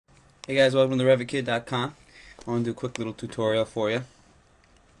Hey guys, welcome to RevitKid.com. I want to do a quick little tutorial for you.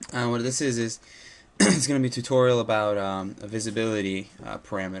 What this is it's going to be a tutorial about a visibility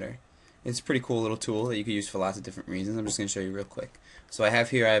parameter. It's a pretty cool little tool that you can use for lots of different reasons. I'm just going to show you real quick. So I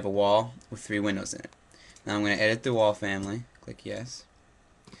have a wall with 3 windows in it. Now I'm going to edit the wall family. Click yes.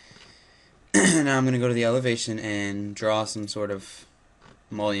 Now I'm going to go to the elevation and draw some sort of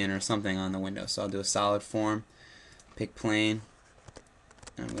mullion or something on the window. So I'll do a solid form, pick plane.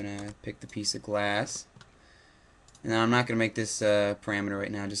 I'm going to pick the piece of glass. And now I'm not going to make this parameter right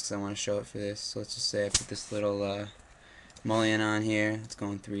now just because I want to show it for this. So let's just say I put this little mullion on here. It's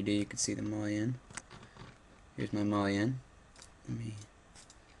going 3D. You can see the mullion. Here's my mullion.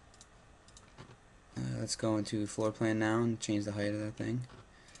 Let's go into floor plan now and change the height of that thing.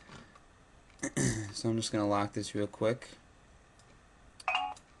 So I'm just going to lock this real quick.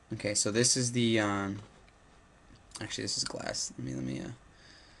 Okay, so this is the actually this is glass. Let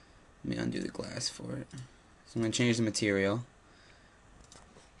me undo the glass for it. So I'm going to change the material.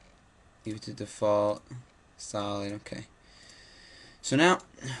 Leave it to default. Solid. Okay. So now,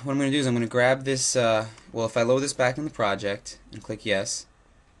 what I'm going to do is I'm going to grab this, well, if I load this back in the project and click yes,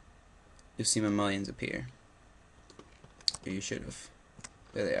 you'll see my mullions appear. Or you should have.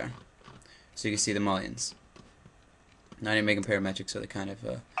 There they are. So you can see the mullions. Now I didn't make them parametric, so they're kind of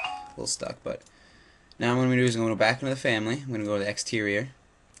a little stuck. But now what I'm going to do is I'm going to go back into the family. I'm going to go to the exterior,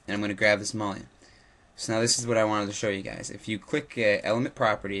 and I'm going to grab this mullion. So now this is what I wanted to show you guys. If you click element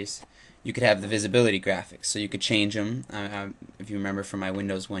properties, you could have the visibility graphics. So you could change them. If you remember from my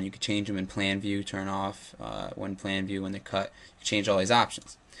Windows 1, you could change them in plan view, turn off, when plan view, when they're cut. You can change all these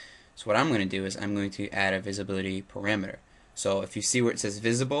options. So what I'm going to do is I'm going to add a visibility parameter. So if you see where it says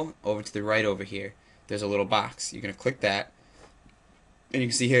visible, over to the right over here, there's a little box. You're going to click that, and you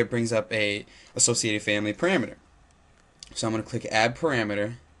can see here it brings up a associated family parameter. So I'm going to click add parameter,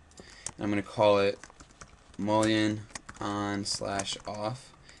 and I'm going to call it mullion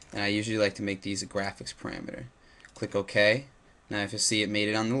on/off, and I usually like to make these a graphics parameter. Click OK. Now if you see it made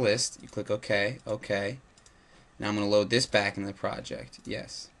it on the list, you click OK, OK. Now I'm going to load this back into the project.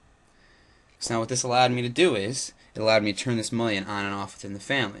 Yes. So now what this allowed me to do is, it allowed me to turn this mullion on and off within the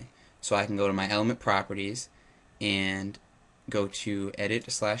family. So I can go to my element properties and go to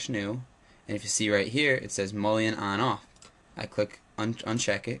edit/new, and if you see right here it says mullion on/off. I click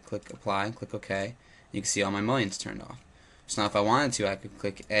uncheck it, click apply, and click OK. You can see all my mullions turned off. So now if I wanted to, I could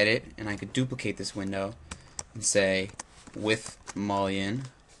click edit, and I could duplicate this window and say with mullion,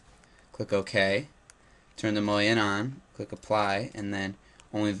 click OK, turn the mullion on, click apply, and then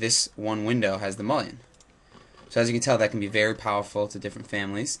only this one window has the mullion. So as you can tell, that can be very powerful to different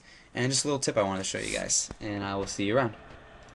families. And just a little tip I wanted to show you guys, and I will see you around.